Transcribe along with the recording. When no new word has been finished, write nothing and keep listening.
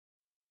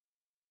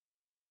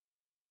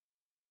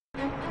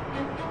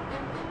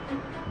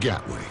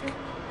Gatwick,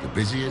 the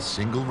busiest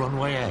single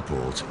runway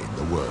airport in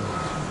the world.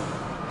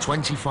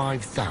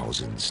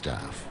 25,000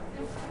 staff,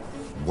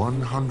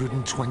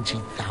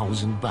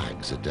 120,000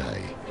 bags a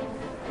day,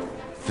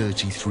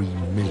 33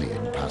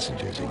 million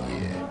passengers a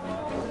year.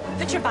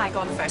 Put your bag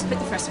on first, put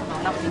the first one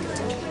on, that would be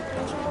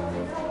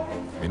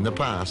good. In the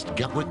past,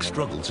 Gatwick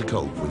struggled to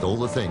cope with all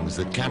the things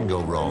that can go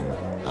wrong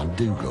and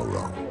do go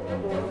wrong.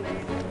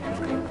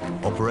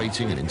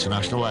 Operating an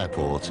international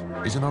airport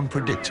is an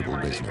unpredictable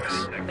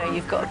business.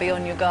 You've got to be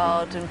on your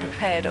guard and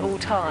prepared at all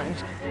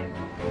times.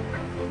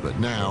 But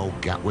now,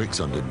 Gatwick's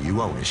under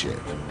new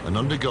ownership and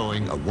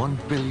undergoing a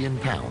 £1 billion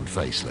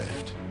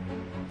facelift.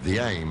 The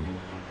aim?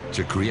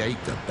 To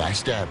create the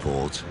best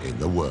airport in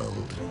the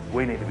world.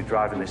 We need to be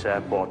driving this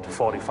airport to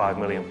 45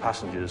 million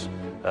passengers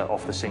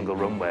off the single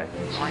runway.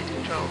 Flight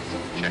controls,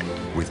 check.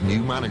 With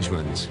new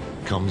management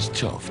comes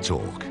tough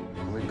talk.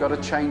 We've got to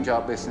change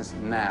our business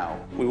now.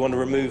 We want to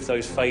remove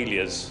those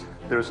failures.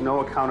 There's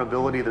no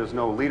accountability, there's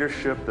no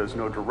leadership, there's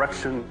no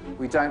direction.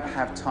 We don't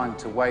have time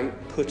to wait.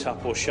 Put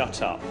up or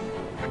shut up.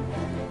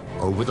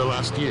 Over the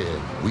last year,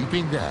 we've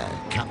been there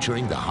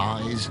capturing the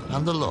highs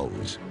and the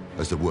lows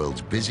as the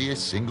world's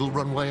busiest single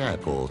runway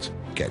airport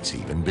gets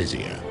even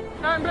busier.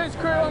 Ambulance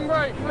crew on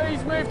break,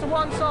 please move to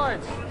one side.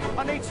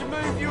 I need to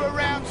move you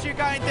around so you're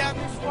going down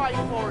this way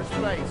for us,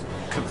 please.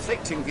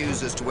 Conflicting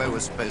views as to where we're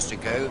supposed to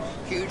go,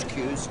 huge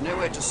queues,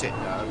 nowhere to sit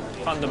now.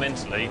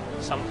 Fundamentally,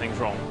 something's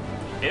wrong.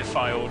 It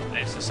failed,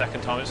 it's the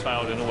second time it's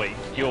failed in a week.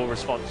 You're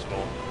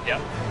responsible, yep.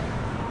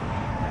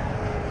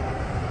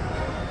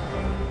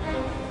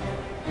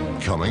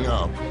 Coming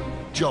up,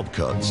 job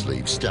cuts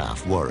leave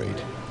staff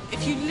worried.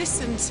 If you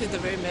listen to the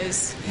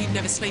rumours, you'd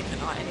never sleep at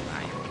night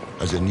anyway.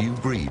 As a new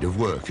breed of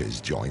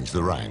workers joins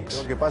the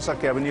ranks.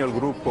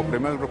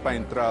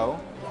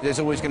 There's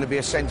always going to be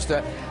a sense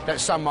that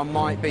someone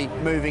might be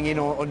moving in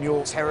on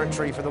your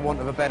territory, for the want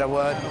of a better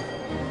word.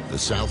 The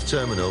South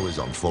Terminal is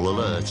on full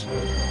alert.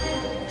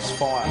 It's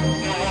fire.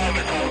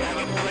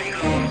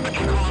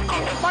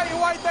 Make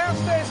your way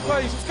downstairs,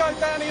 please. Let's go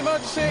down the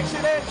emergency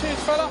exit there. Cheers,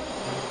 fella.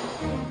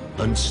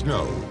 And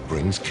snow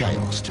brings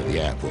chaos to the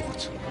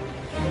airport.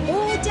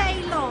 All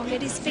day long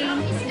it has been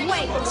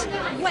wait.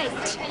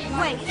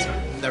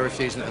 They're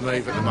refusing to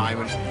move at the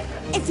moment.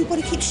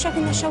 Everybody keeps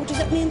shrugging their shoulders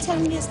at me and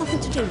telling me it's nothing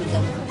to do with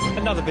them.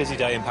 Another busy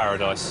day in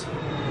paradise.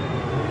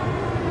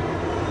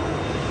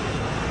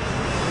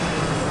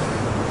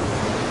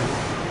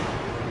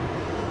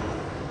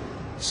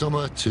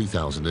 Summer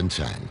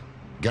 2010.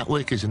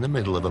 Gatwick is in the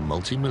middle of a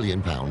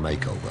multi-million-pound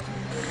makeover.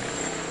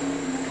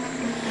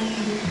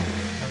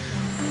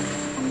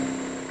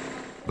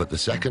 But the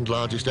second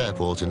largest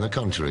airport in the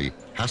country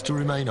has to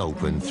remain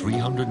open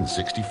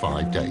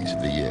 365 days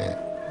of the year.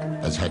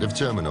 As head of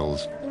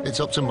terminals, it's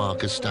up to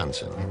Marcus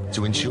Stanton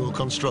to ensure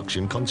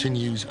construction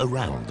continues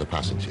around the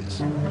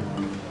passengers.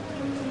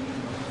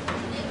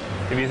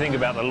 If you think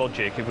about the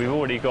logic, if we've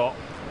already got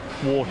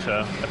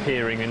water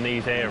appearing in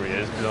these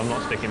areas, because I'm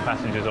not sticking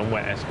passengers on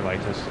wet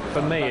escalators,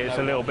 for me it's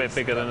a little bit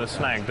bigger than a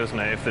snag, doesn't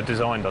it, if the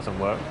design doesn't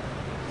work?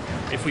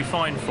 If we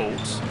find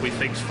faults, we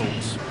fix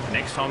faults.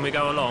 Next time we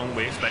go along,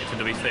 we expect them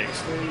to be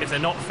fixed. If they're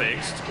not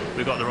fixed,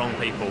 we've got the wrong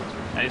people.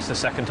 And it's the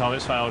second time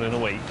it's failed in a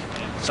week.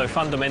 So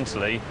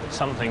fundamentally,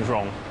 something's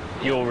wrong.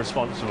 You're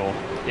responsible.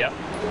 Yep.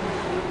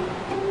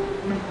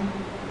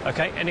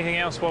 OK, anything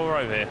else while we're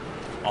over here?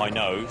 I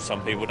know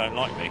some people don't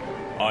like me.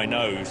 I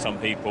know some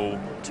people,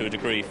 to a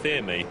degree,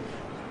 fear me.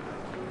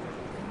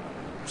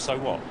 So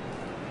what?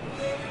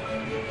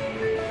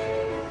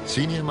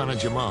 Senior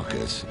Manager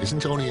Marcus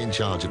isn't only in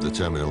charge of the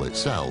terminal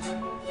itself,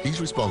 he's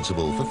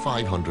responsible for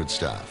 500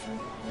 staff,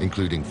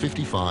 including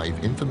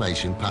 55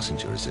 information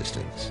passenger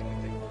assistants.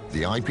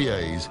 The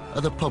IPAs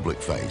are the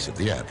public face of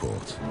the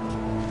airport.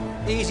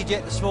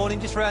 EasyJet this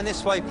morning, just round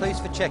this way, please,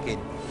 for check-in.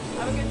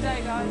 Have a good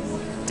day,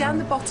 guys. Down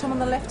the bottom on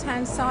the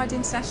left-hand side,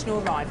 international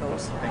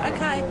arrivals.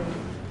 OK.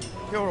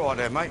 You're all right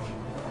there, mate.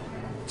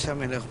 Tell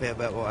me a little bit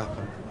about what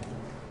happened.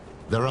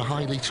 They're a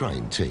highly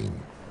trained team.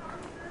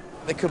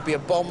 There could be a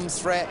bomb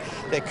threat,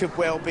 there could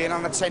well be an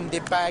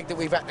unattended bag that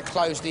we've had to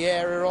close the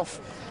area off.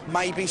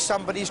 Maybe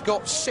somebody's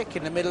got sick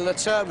in the middle of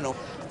the terminal.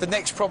 The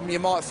next problem you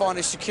might find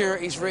is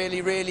security's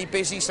really, really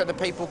busy, so the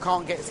people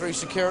can't get through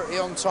security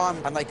on time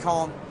and they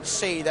can't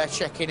see their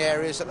check-in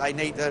areas that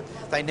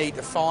they need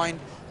to find.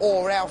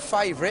 Or our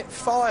favourite,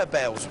 fire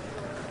bells.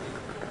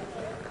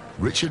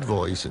 Richard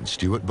Voice and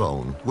Stuart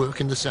Bones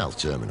work in the South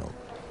Terminal.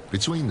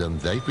 Between them,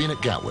 they've been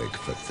at Gatwick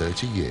for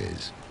 30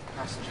 years.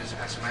 Passengers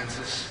at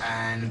Semantis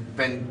and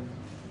Ben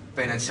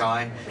and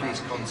I,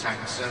 please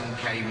contact Zone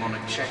K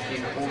Monarch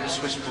check-in or the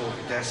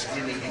Swissport desk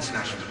in the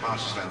International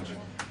Departures Lounge.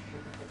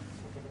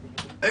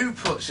 Who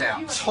puts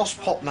out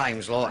toss-pop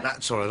names like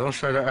that? Sorry, I'll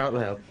say that out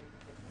loud.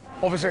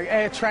 Obviously,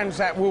 Air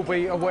Transat will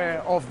be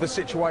aware of the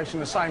situation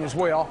the same as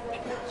we are.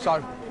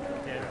 So,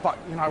 but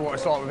you know what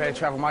it's like with air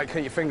travel, mate.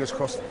 Keep your fingers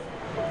crossed.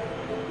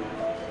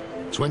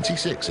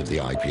 26 of the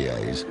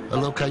IPAs are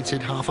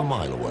located half a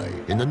mile away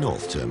in the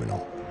North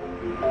Terminal.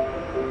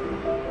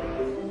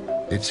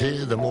 It's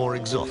here the more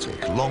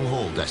exotic,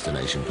 long-haul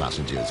destination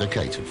passengers are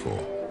catered for.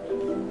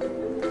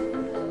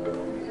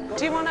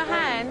 Do you want a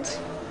hand?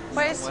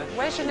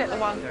 Where's your little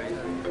one?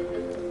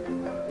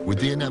 With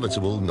the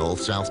inevitable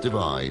north-south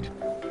divide,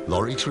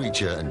 Laurie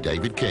Treacher and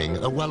David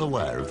King are well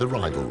aware of the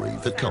rivalry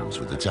that comes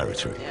with the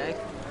territory.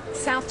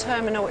 South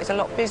Terminal is a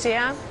lot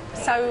busier,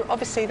 so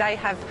obviously they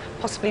have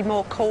possibly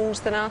more calls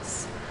than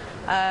us,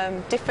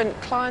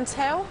 different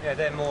clientele. Yeah,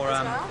 they're more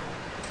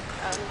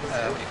what do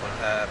you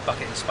call it?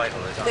 Bucket and spade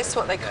holidays, aren't This is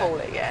what they call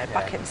it, yeah,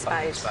 bucket and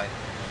spade.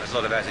 There's a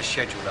lot of ours are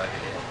scheduled over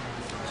here.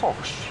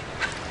 Posh.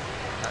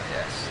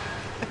 Yes.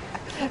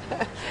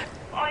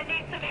 I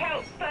need some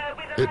help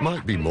with It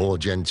might be more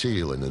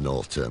genteel in the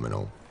North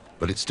Terminal,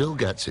 but it still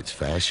gets its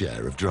fair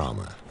share of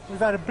drama. We've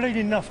had a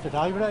bleeding enough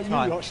today without you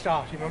lot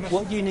starting on us.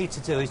 What you need to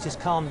do is just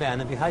calm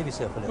down and behave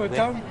yourself a little bit.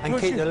 And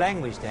keep the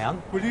language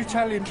down. Will you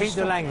tell him Keep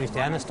the language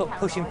down and stop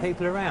pushing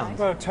people around.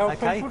 Well, tell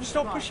people to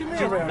stop pushing me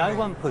around. No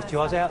one pushed you,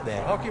 I was out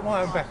there. I'll get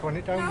my own back on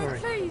it, don't worry.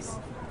 Please,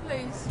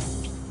 please.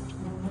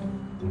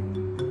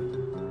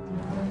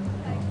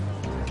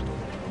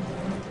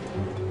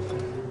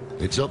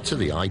 It's up to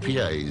the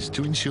IPAs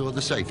to ensure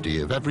the safety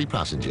of every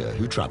passenger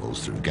who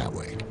travels through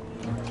Gatwick.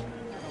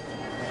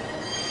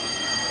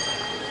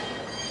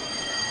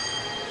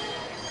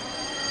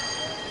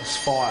 It's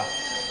fire.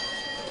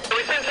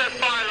 We sent a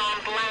fire alarm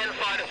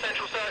landside of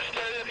Central Search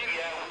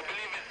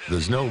 2.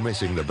 There's no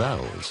missing the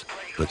bells,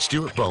 but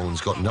Stuart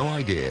Bones got no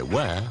idea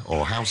where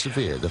or how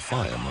severe the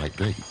fire might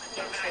be. Yeah,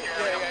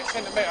 it's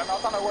in the middle, and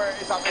I don't know where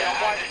it is up here. I'm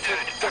waiting to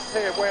just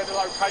hear where the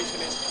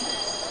location is.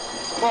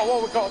 Well,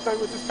 what we've got to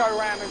do is just go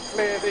around and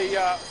clear the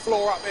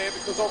floor up here,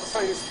 because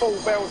obviously there's full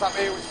bells up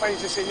here, which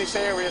means it's in this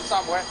area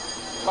somewhere.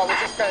 But we're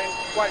just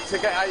waiting to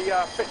get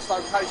a fixed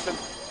location.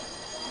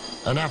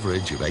 An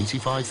average of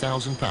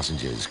 85,000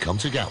 passengers come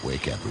to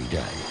Gatwick every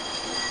day.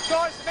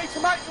 Guys, you need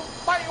to make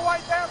your way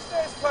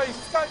downstairs, please.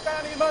 Just go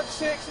down the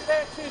emergency exit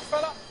there. Cheers,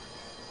 fella.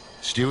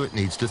 Stuart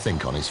needs to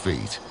think on his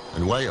feet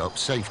and weigh up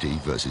safety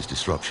versus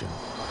disruption.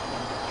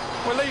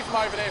 We'll leave them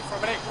over there for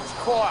a minute. It's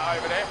quiet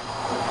over there.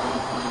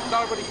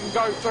 Nobody can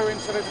go through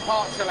into the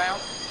departure lounge,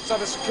 so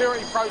the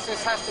security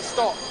process has to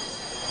stop.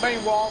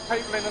 Meanwhile,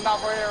 people in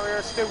another area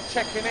are still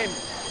checking in,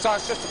 so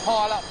it's just a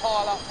pile up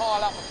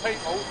of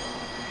people.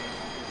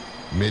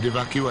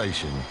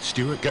 Mid-evacuation,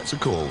 Stuart gets a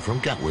call from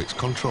Gatwick's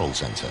control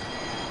centre.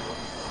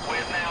 We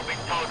have now been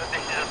told that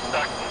this is a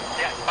stuck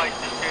gas-based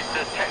due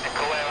to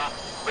technical error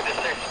with the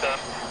system.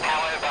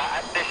 However,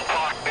 at this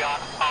time we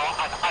are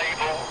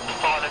unable to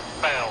silence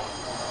bells.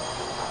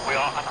 We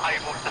are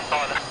unable to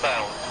silence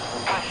bells.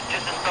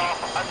 Passengers and staff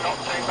are not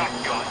to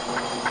evacuate.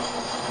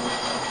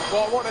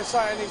 Well, what they're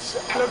saying is,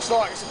 it looks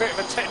like it's a bit of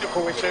a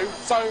technical issue,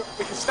 so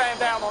we can stand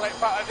down on it,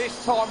 but at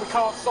this time we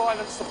can't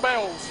silence the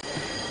bells.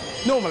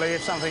 Normally,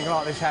 if something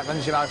like this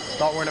happens, you know,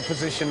 like we're in a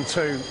position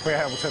to be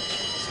able to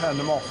turn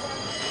them off.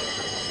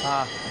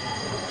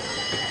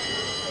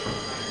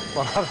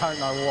 Well, I don't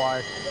know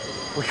why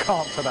we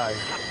can't today.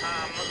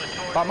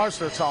 But most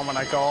of the time when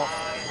they go off,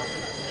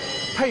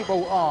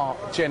 people are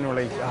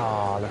generally, look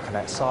at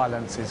that,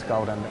 silence is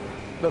golden.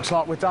 Looks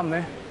like we're done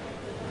there.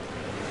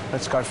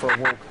 Let's go for a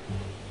walk.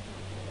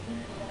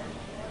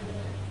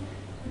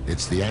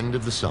 It's the end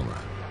of the summer,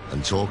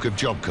 and talk of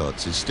job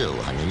cuts is still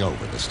hanging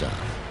over the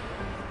staff.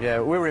 Yeah,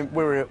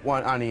 we're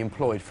only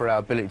employed for our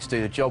ability to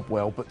do the job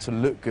well, but to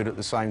look good at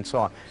the same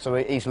time. So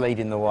he's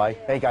leading the way.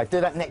 There you go, do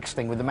that next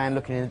thing with the man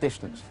looking in the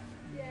distance.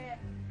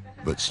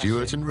 But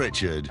Stuart and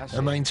Richard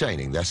are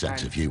maintaining their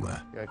sense of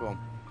humour. Yeah, go on.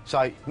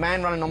 So,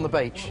 man running on the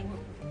beach.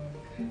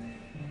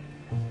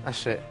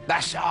 That's it.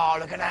 Oh,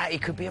 look at that, he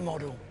could be a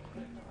model.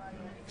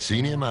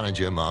 Senior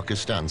manager Marcus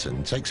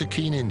Stanton takes a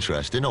keen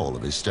interest in all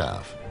of his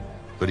staff,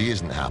 but he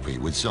isn't happy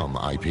with some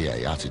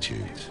IPA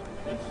attitudes.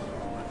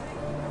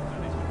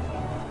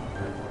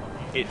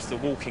 It's the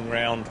walking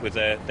round with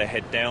their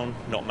head down,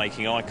 not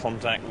making eye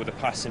contact with the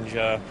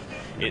passenger.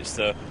 It's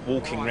the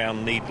walking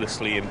round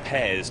needlessly in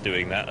pairs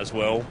doing that as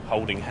well,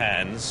 holding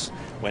hands,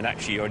 when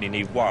actually you only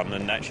need one,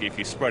 and actually if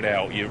you spread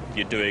out, you're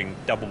doing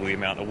double the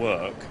amount of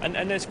work.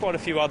 And there's quite a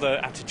few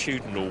other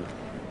attitudinal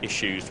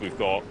issues we've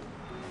got.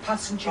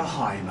 Passenger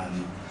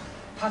Hyman.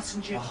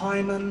 Passenger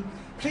Hyman,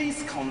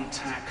 please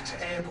contact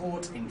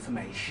airport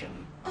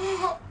information.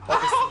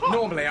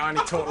 Normally I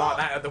only talk like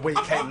that at the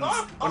weekends,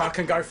 when I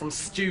can go from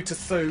stew to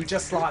Sue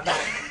just like that.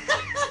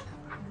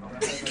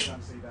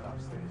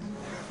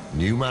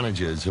 New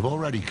managers have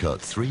already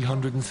cut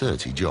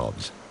 330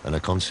 jobs and are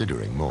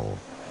considering more.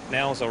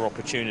 Now's our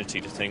opportunity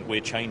to think we're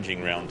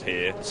changing round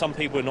here. Some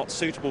people are not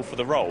suitable for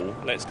the role.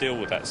 Let's deal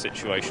with that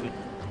situation.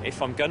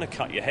 If I'm going to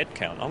cut your head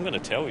count, I'm going to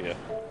tell you.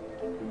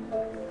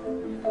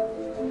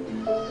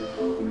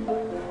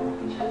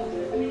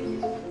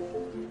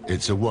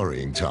 It's a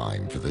worrying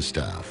time for the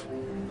staff.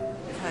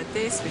 We've heard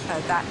this, we've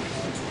heard that.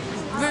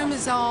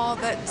 Rumours are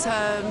that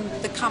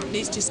the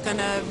company's just going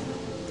to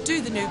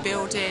do the new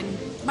building,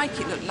 make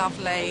it look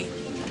lovely,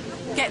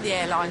 get the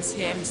airlines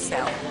here and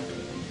sell.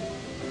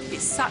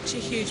 It's such a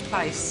huge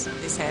place,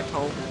 this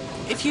airport.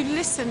 If you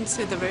listen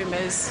to the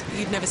rumours,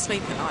 you'd never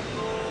sleep at night.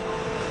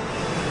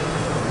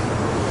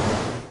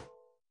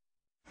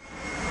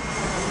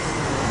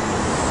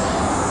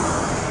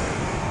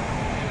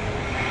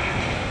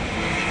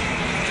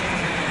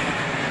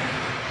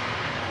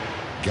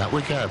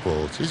 Gatwick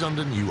Airport is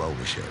under new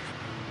ownership.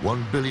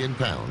 £1 billion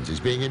is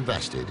being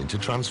invested into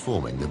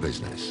transforming the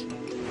business.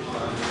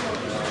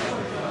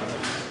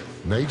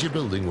 Major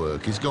building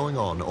work is going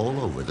on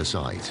all over the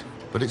site,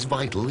 but it's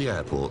vital the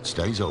airport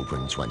stays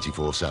open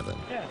 24/7.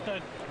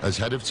 As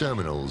head of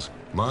terminals,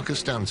 Marcus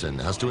Stanton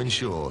has to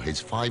ensure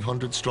his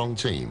 500-strong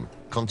team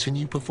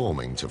continue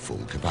performing to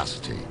full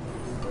capacity.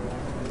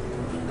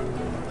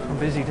 I'm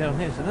busy down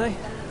here today.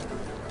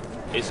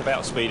 It's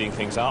about speeding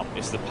things up,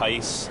 it's the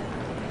pace,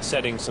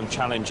 setting some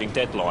challenging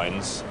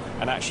deadlines,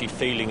 and actually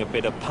feeling a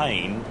bit of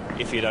pain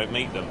if you don't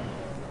meet them.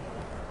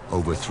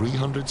 Over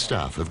 300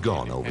 staff have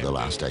gone over the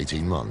last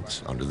 18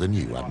 months under the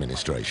new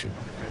administration.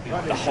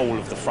 The whole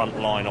of the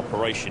front-line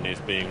operation is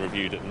being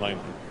reviewed at the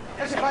moment.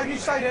 That's it, babe, you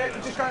stay there,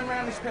 we're just going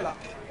around this pillar.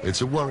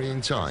 It's a worrying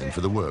time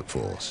for the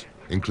workforce,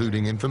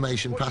 including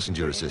information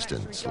passenger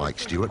assistants like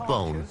Stuart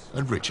Bones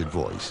and Richard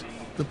Voice,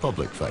 the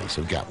public face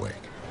of Gatwick.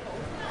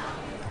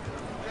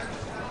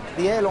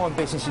 The airline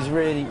business is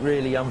really,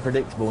 really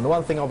unpredictable. And the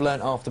one thing I've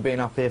learnt after being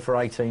up here for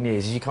 18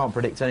 years is you can't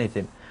predict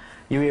anything.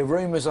 You hear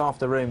rumours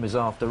after rumours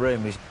after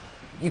rumours.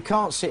 You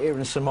can't sit here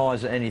and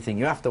surmise at anything.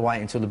 You have to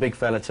wait until the big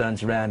fella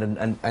turns around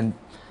and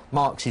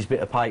marks his bit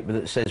of paper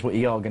that says what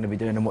you are going to be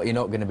doing and what you're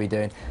not going to be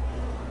doing.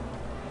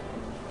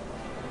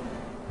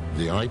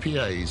 The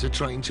IPAs are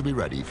trained to be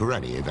ready for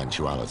any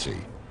eventuality.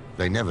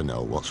 They never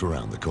know what's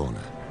around the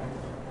corner.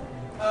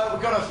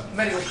 We've got a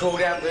medical call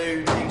down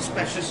to the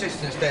special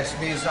assistance desk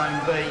near Zone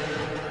B,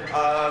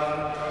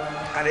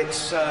 and it's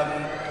so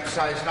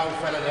there's an old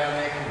fella down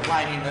there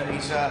complaining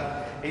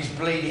that he's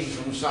bleeding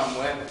from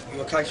somewhere.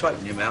 You okay to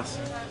open your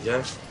mouth?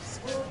 Yeah.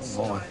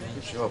 Fine.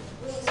 Good job.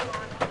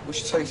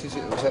 Which tooth is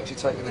it that was actually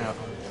taken out?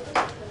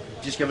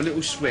 Just give a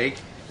little swig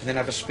and then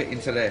have a spit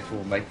into there for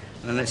me, and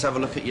then let's have a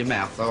look at your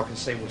mouth so I can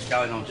see what's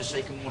going on, just so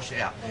you can wash it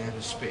out. Yeah, have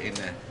a spit in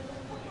there.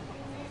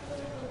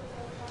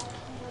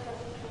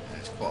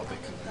 Quite a bit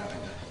coming out,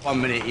 isn't it?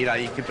 1 minute, you know,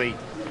 you could be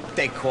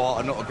dead quiet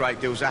and not a great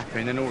deal's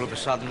happening, and all of a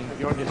sudden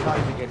you're on your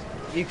toes again.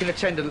 You can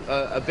attend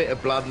a bit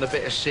of blood and a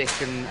bit of sick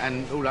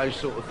and all those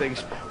sort of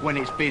things when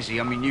it's busy.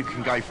 I mean, you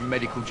can go from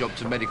medical job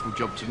to medical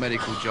job to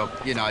medical job.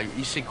 You know, you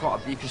can see quite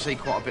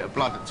a bit of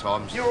blood at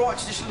times. You're all right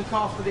to just look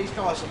after these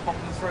guys and pop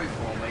them through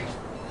for me.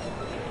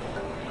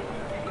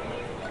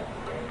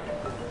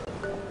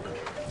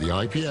 The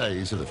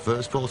IPAs are the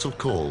first port of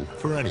call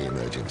for any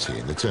emergency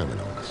in the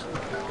terminals.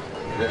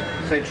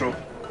 Central.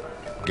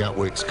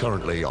 Gatwick's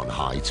currently on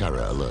high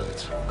terror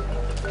alert.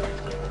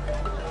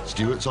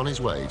 Stuart's on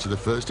his way to the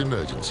first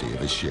emergency of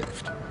his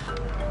shift.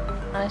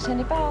 Nice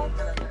any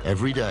bags?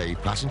 Every day,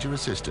 passenger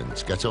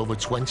assistants get over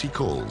 20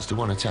 calls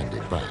to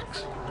unattended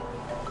bags.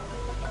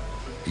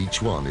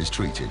 Each one is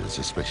treated as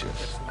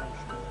suspicious.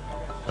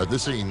 At the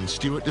scene,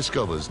 Stuart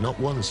discovers not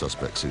one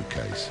suspect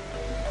suitcase,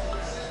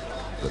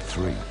 but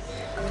 3.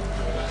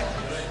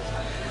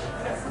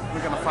 We're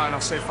going to phone,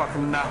 I'll see if I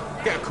can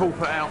get a call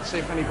put out, see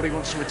if anybody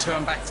wants to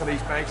return back to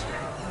these bags.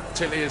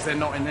 Particularly as they're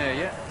not in there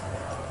yet.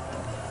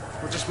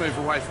 We'll just move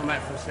away from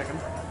that for a second.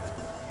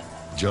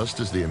 Just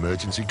as the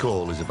emergency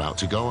call is about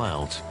to go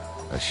out,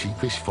 a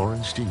sheepish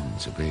foreign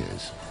student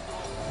appears.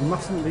 You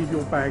mustn't leave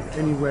your bag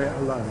anywhere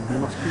alone. You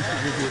must keep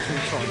it with you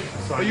at all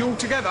times. So are you all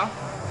together?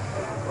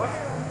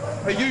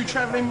 What? Are you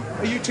travelling?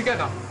 Are you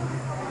together?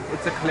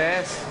 It's a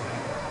class.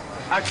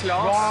 A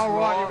class?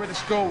 Right, you're with a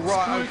school.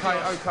 Right,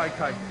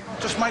 okay.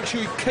 Just make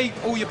sure you keep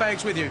all your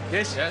bags with you,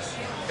 yes? Yes.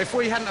 If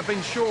we hadn't have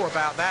been sure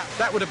about that,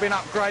 that would have been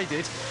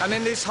upgraded, and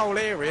then this whole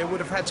area would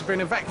have had to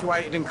been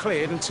evacuated and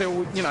cleared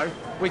until, you know,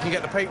 we can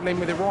get the people in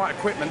with the right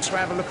equipment to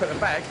have a look at the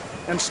bag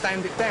and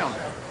stand it down.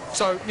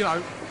 So, you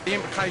know, the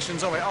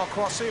implications of it are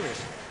quite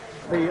serious.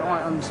 The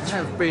items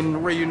have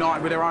been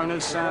reunited with their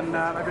owners and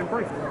they've been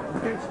briefed.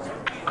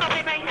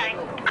 Copy, maintain.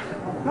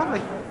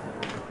 Lovely.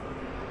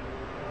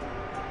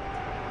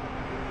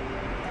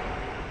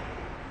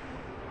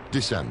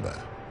 December,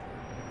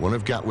 one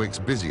of Gatwick's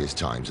busiest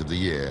times of the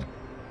year,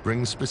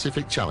 brings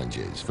specific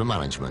challenges for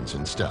management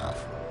and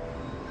staff.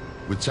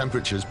 With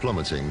temperatures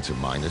plummeting to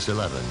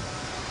 -11,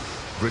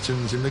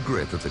 Britain's in the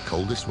grip of the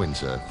coldest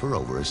winter for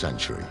over a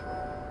century.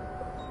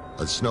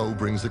 As snow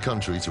brings the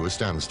country to a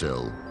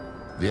standstill,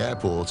 the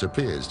airport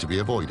appears to be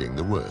avoiding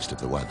the worst of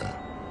the weather.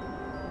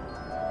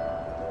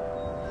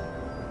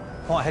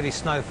 Quite heavy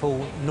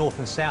snowfall north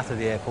and south of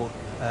the airport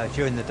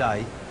during the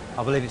day.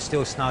 I believe it's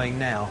still snowing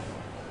now.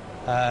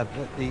 But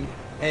the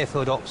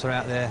airfield ops are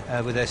out there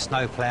with their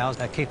snow ploughs.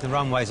 They're keeping the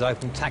runways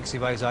open,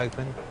 taxiways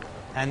open,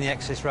 and the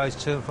access roads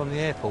to and from the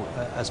airport.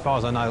 As far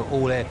as I know,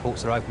 all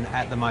airports are open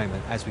at the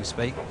moment as we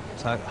speak,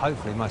 so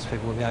hopefully most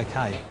people will be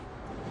okay.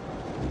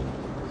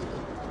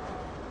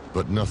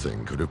 But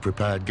nothing could have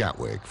prepared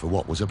Gatwick for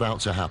what was about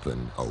to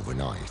happen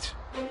overnight.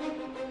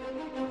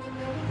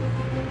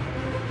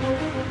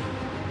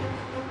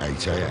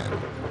 8 a.m.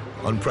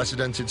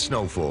 Unprecedented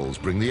snowfalls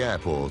bring the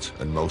airport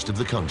and most of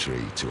the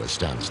country to a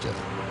standstill.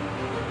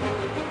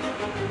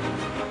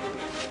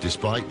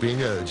 Despite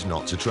being urged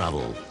not to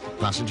travel,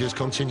 passengers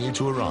continue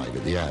to arrive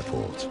at the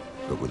airport.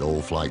 But with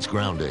all flights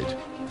grounded,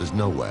 there's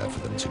nowhere for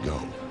them to go.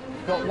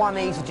 Got one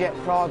EasyJet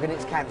Prague and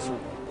it's cancelled.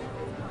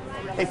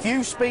 If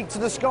you speak to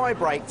the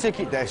Skybreak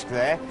ticket desk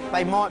there,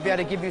 they might be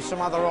able to give you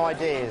some other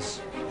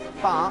ideas.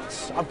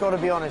 But I've got to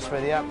be honest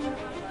with you,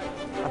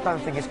 I don't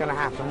think it's going to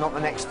happen, not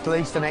at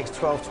least the next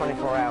 12,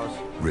 24 hours.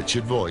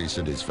 Richard Voice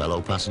and his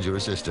fellow passenger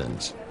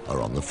assistants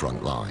are on the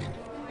front line.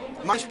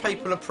 Most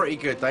people are pretty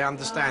good. They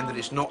understand that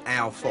it's not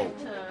our fault.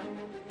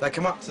 They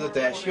come up to the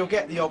desk, you'll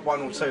get the odd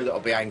one or two that'll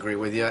be angry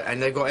with you,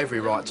 and they've got every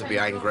right to be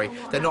angry.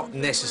 They're not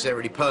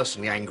necessarily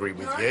personally angry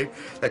with you,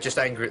 they're just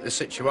angry at the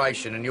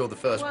situation, and you're the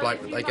first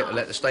bloke that they get to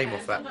let the steam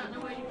off at.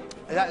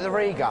 Is that the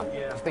Riga?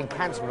 It's been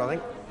cancelled, I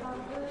think.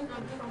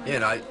 You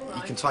know,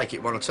 you can take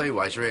it one or two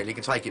ways, really. You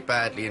can take it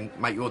badly and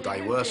make your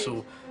day worse,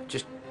 or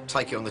just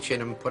take it on the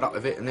chin and put up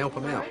with it and help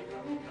them out.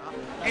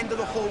 End of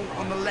the hall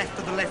on the left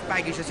of the left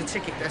baggage, there's a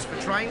ticket desk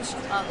for trains,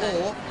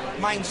 or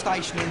main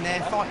station in there,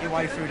 fight your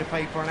way through the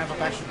people and have a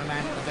bash at the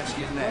man at the desk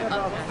in there.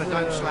 But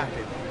don't slap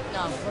him.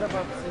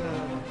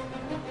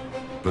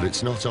 But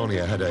it's not only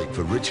a headache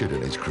for Richard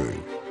and his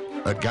crew.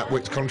 At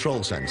Gatwick's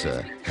control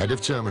centre, head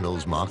of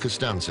terminals Marcus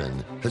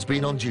Stanton has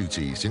been on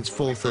duty since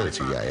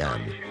 4:30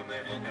 a.m.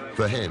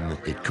 For him,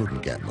 it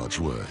couldn't get much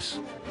worse.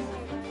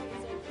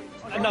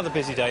 Another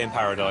busy day in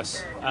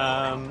paradise.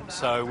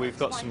 So we've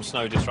got some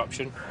snow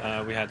disruption.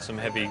 We had some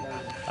heavy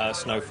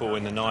snowfall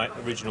in the night.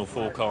 Original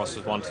forecast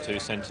was 1 to 2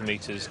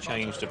 centimetres,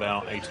 changed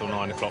about 8 or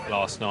 9 o'clock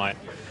last night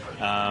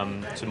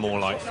to more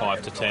like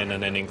 5 to 10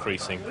 and then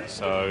increasing.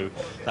 So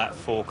that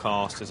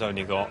forecast has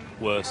only got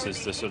worse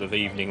as the sort of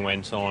evening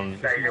went on.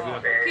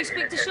 Can you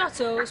speak to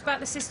Shuttle? It's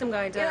about the system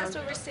going down. Yeah, that's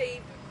what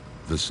received.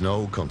 The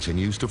snow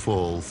continues to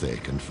fall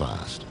thick and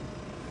fast.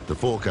 The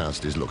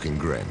forecast is looking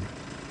grim.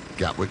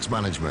 Gatwick's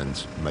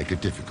management make a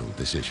difficult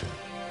decision.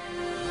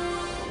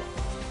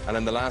 And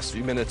in the last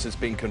few minutes it's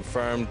been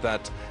confirmed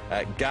that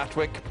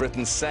Gatwick,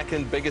 Britain's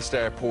second biggest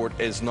airport,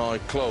 is now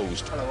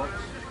closed.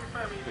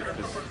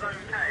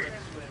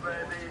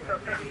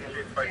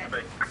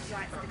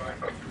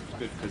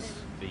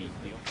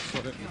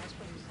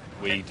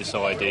 We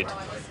decided,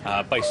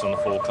 based on the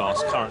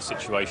forecast, current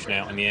situation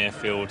out in the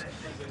airfield,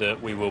 that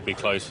we will be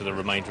closed for the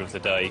remainder of the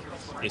day.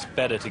 It's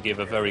better to give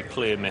a very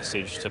clear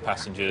message to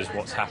passengers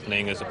what's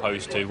happening as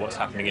opposed to what's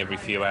happening every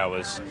few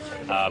hours,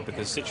 because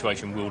the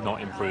situation will not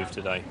improve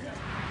today.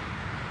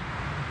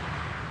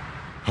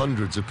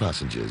 Hundreds of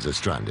passengers are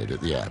stranded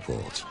at the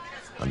airport,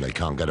 and they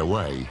can't get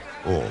away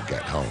or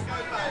get home.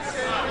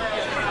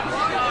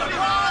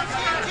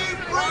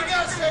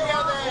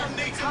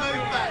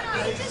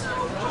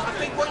 I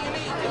think what you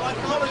need to do, I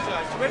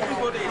apologise to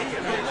everybody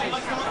here. I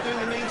can't do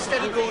anything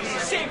instead of going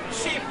ship.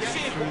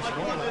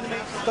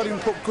 Don't even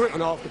put grit on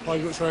half the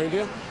pavements around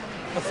here.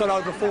 I fell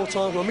over 4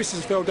 times, my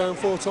missus fell down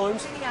 4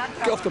 times.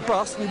 Get off the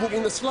bus and you walk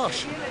in the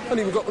slush. I haven't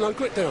even got no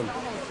grit down.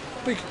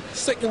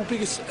 Second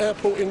biggest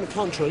airport in the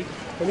country,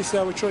 and this is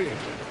how we're treated.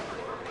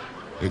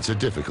 It's a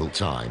difficult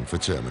time for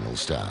terminal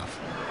staff.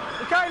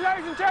 Okay,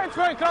 ladies and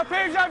gentlemen, can I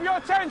please have your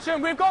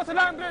attention? We've got an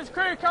ambulance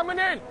crew coming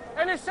in.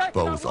 Any second,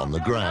 both on the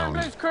ground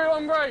ambulance crew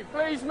en route.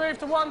 Please move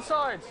to one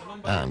side.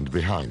 And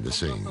behind the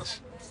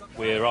scenes.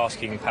 We're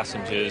asking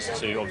passengers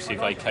to obviously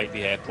vacate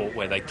the airport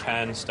where they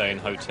can, stay in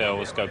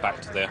hotels, go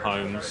back to their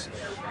homes,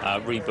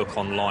 rebook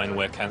online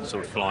where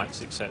cancelled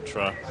flights,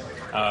 etc.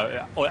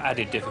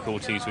 Added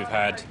difficulties we've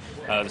had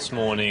this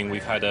morning,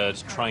 we've had a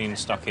train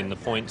stuck in the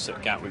points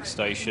at Gatwick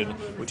station,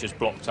 which has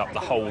blocked up the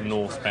whole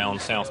northbound,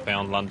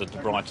 southbound London to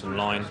Brighton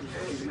line,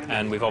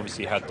 and we've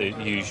obviously had the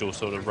usual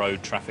sort of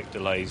road traffic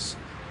delays.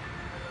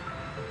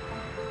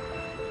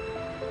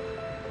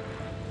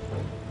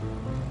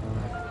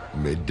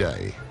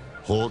 Midday,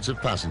 hordes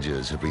of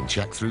passengers have been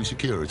checked through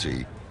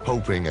security,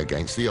 hoping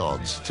against the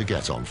odds to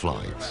get on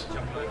flights.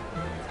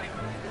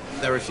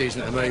 They're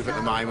refusing to move at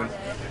the moment,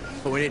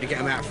 but we need to get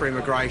them out for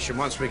immigration.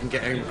 Once we can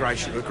get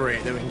immigration to agree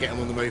it, then we can get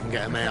them on the move and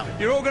get them out.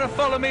 You're all going to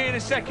follow me in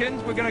a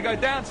second. We're going to go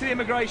down to the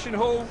immigration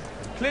hall,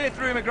 clear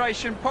through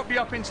immigration, pop you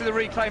up into the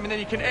reclaim, and then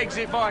you can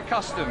exit via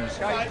customs.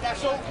 Okay,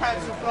 that's all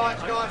cancelled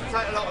flights, guys.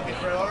 We'll take a lot of you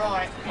through, all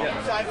right?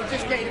 Yeah. So if we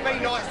just get you to be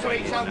nice to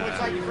each other, we'll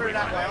take you through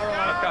that way, all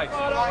right? Okay.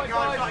 All right,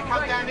 guys, right,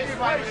 come down this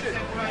way.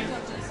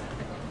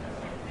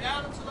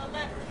 Down to the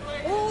left.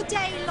 All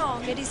day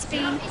long it has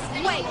been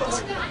wait.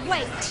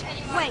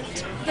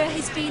 There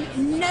has been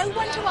no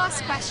one to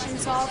ask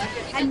questions of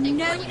and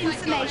no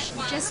information,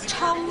 just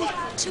told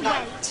to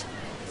wait.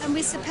 And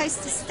we're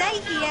supposed to stay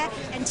here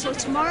until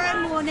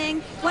tomorrow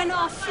morning when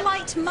our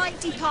flight might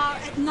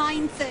depart at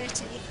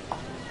 9:30.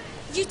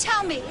 You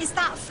tell me, is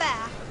that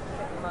fair?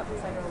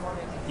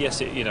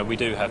 Yes, we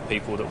do have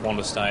people that want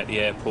to stay at the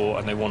airport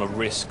and they want to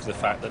risk the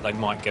fact that they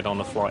might get on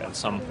a flight at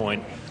some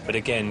point. But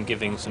again,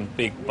 giving some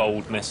big,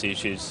 bold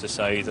messages to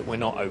say that we're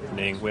not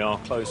opening, we are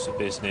closed for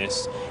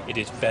business. It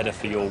is better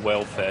for your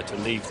welfare to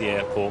leave the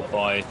airport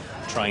by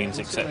trains,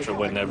 etc.,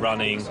 when they're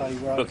running,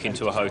 book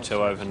into a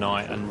hotel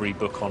overnight and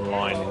rebook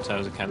online in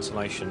terms of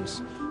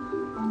cancellations.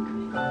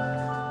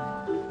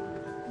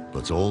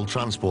 But all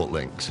transport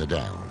links are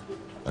down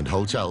and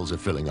hotels are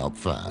filling up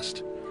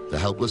fast. The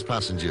helpless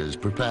passengers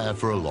prepare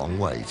for a long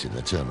wait in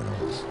the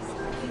terminals.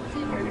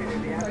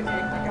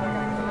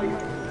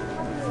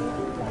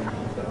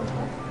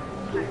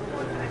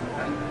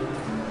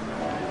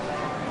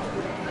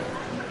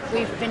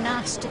 we've been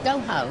asked to go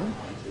home.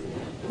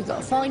 We've got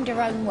to find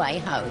our own way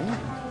home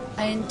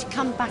and to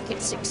come back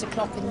at 6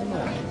 o'clock in the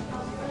morning.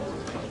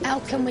 How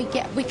can we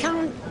get... We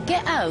can't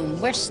get home.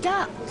 We're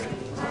stuck.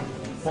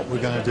 What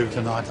we're going to do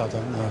tonight, I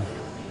don't know.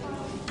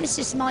 This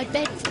is my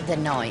bed for the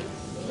night.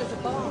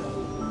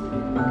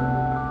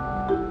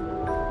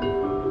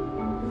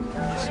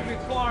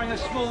 Requiring a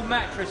small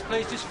mattress,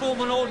 please. Just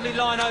form an orderly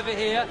line over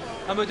here,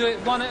 and we'll do it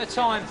one at a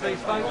time, please,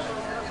 folks.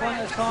 One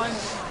at a time.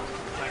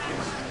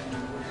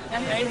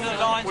 End of the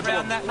line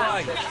round that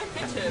way.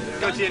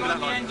 Go to the end of that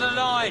line. End of the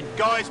line.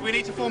 Guys, we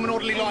need to form an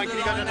orderly line. Can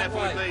you go down there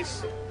for me,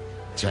 please?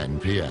 10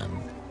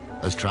 p.m.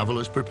 As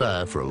travellers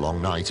prepare for a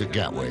long night at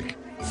Gatwick,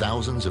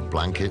 thousands of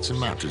blankets and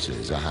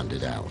mattresses are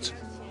handed out,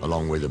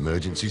 along with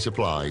emergency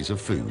supplies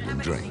of food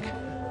and drink.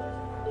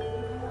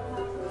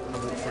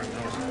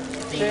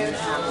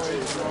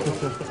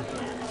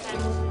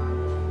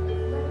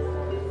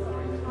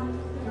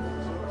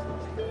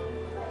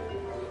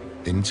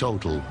 In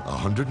total,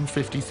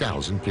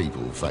 150,000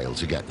 people fail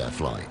to get their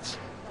flights.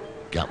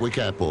 Gatwick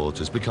Airport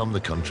has become the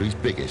country's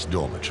biggest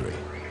dormitory.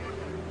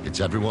 It's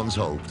everyone's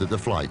hope that the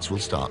flights will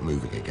start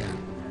moving again.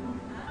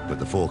 But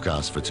the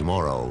forecast for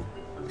tomorrow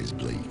is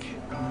bleak.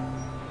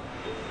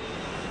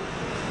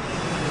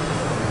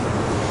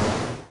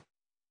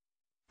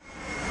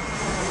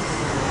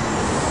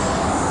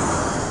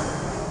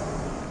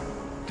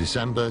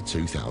 December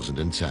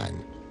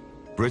 2010.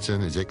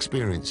 Britain is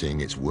experiencing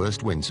its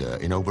worst winter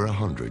in over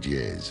 100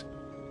 years.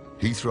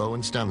 Heathrow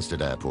and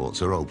Stansted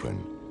airports are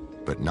open,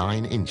 but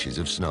 9 inches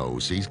of snow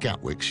sees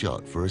Gatwick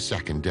shut for a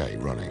second day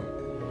running.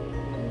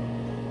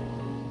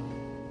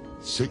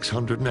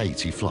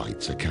 680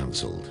 flights are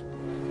cancelled.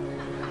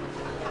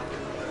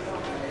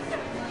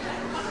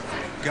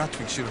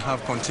 Gatwick should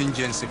have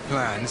contingency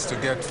plans to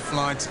get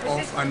flights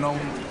off and on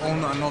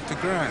and off the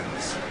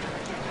grounds,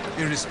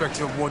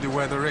 irrespective of what the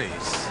weather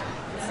is.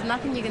 There's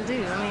nothing you can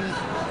do. I mean,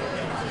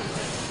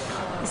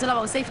 it's all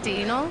about safety,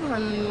 you know?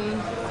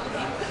 And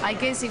I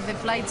guess if the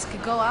flights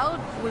could go out,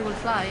 we will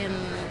fly. And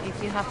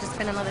if you have to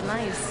spend another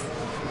night,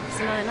 it's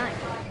another night.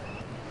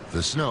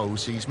 The snow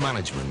sees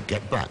management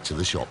get back to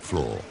the shop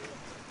floor.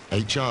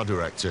 HR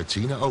Director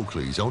Tina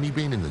Oakley's only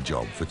been in the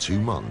job for 2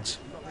 months,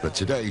 but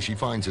today she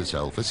finds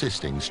herself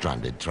assisting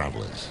stranded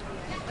travellers.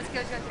 Let's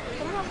go.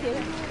 Come up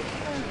here.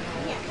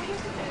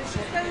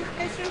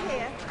 Go through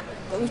here.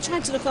 We've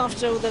tried to look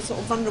after all the sort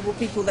of vulnerable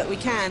people that we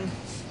can,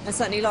 and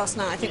certainly last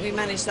night I think we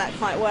managed that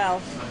quite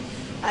well.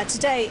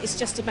 Today it's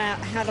just about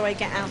how do I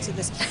get out of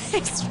this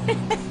place,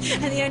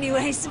 and the only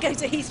way is to go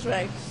to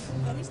Heathrow.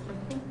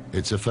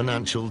 It's a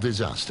financial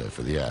disaster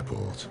for the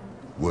airport.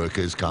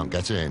 Workers can't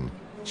get in,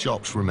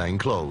 shops remain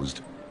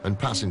closed, and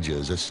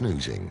passengers are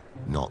snoozing,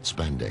 not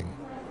spending.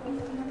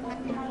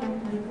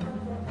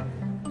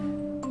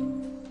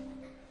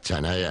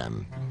 10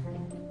 a.m.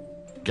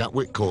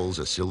 Gatwick calls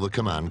a Silver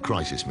Command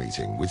crisis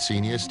meeting with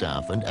senior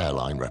staff and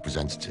airline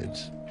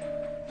representatives.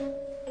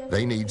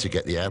 They need to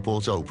get the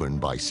airport open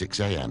by 6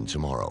 a.m.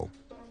 tomorrow.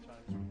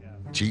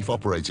 Chief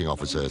Operating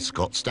Officer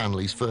Scott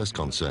Stanley's first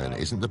concern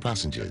isn't the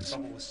passengers,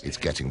 it's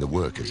getting the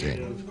workers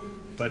in.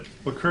 But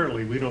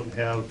currently we don't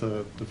have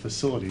the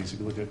facilities. If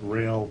you look at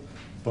rail,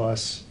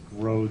 bus,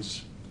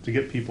 roads, to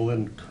get people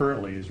in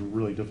currently is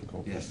really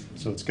difficult. Yes.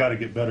 So it's got to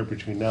get better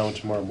between now and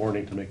tomorrow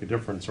morning to make a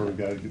difference, or we've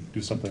got to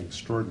do something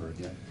extraordinary.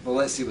 Yeah. Well,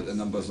 let's see what the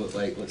numbers look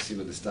like. Let's see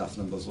what the staff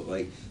numbers look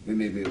like. We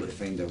may be able to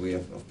find a way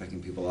of picking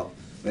people up.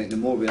 I think the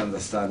more we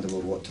understand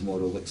about what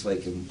tomorrow looks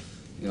like, and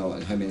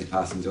and how many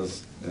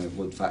passengers,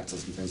 load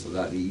factors and things like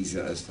that, the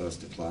easier it is for us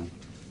to plan.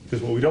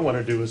 Because what we don't want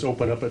to do is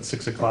open up at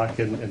 6 o'clock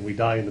and we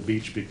die on the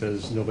beach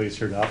because nobody's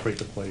here to operate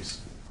the place.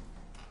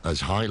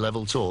 As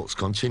high-level talks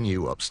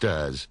continue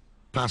upstairs,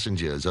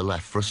 passengers are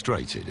left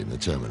frustrated in the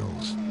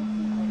terminals.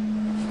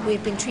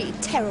 We've been treated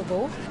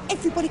terrible.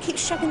 Everybody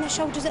keeps shrugging their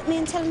shoulders at me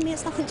and telling me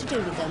it's nothing to do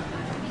with them.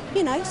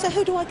 So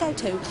who do I go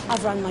to?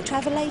 I've run my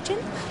travel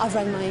agent, I've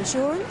run my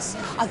insurance,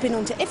 I've been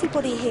on to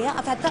everybody here,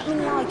 I've had that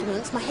many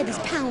arguments, my head is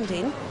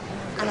pounding,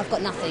 and I've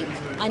got nothing.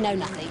 I know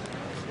nothing.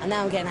 And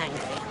now I'm getting angry,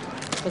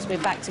 because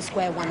we're back to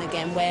square one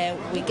again, where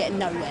we get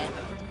nowhere.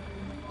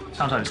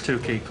 Sometimes 2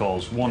 key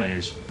calls. One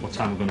is what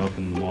time we're going to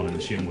open in the morning,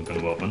 assume we're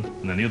going to open,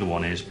 and then the other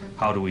one is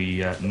how do we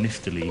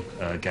niftily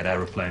get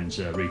aeroplanes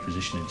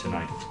repositioning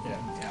tonight.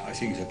 Yeah, I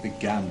think it's a big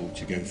gamble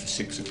to go for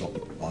 6 o'clock.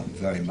 I'm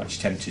very much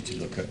tempted to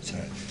look at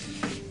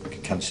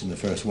cancelling the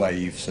first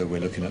wave, so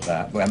we're looking at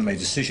that. We haven't made a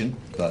decision,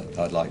 but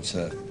I'd like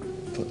to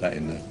put that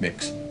in the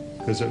mix.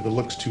 Because if it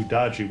looks too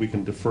dodgy, we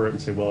can defer it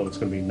and say, well, it's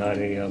going to be 9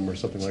 a.m. or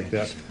something like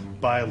that.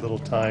 Buy a little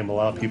time,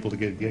 allow people to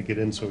get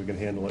in so we can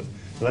handle it.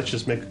 So let's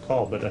just make a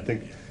call, but I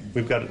think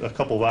we've got a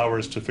couple of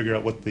hours to figure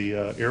out what the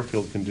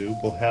airfield can do.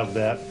 We'll have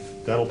that,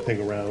 that'll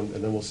ping around,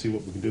 and then we'll see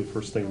what we can do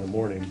first thing in the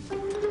morning.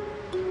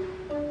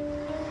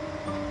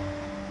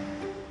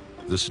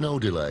 The snow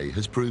delay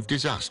has proved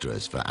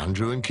disastrous for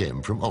Andrew and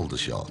Kim from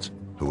Aldershot,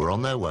 who are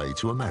on their way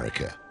to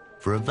America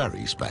for a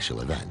very special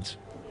event.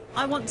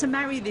 I want to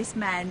marry this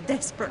man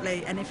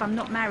desperately, and if I'm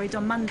not married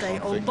on Monday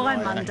or by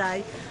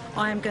Monday,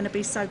 I am going to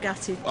be so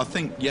gutted. I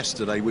think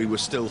yesterday we were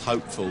still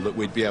hopeful that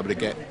we'd be able to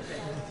get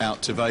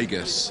out to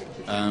Vegas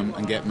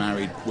and get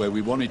married where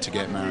we wanted to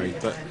get married,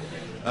 but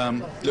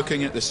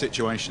looking at the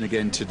situation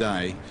again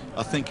today,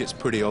 I think it's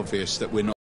pretty obvious that we're not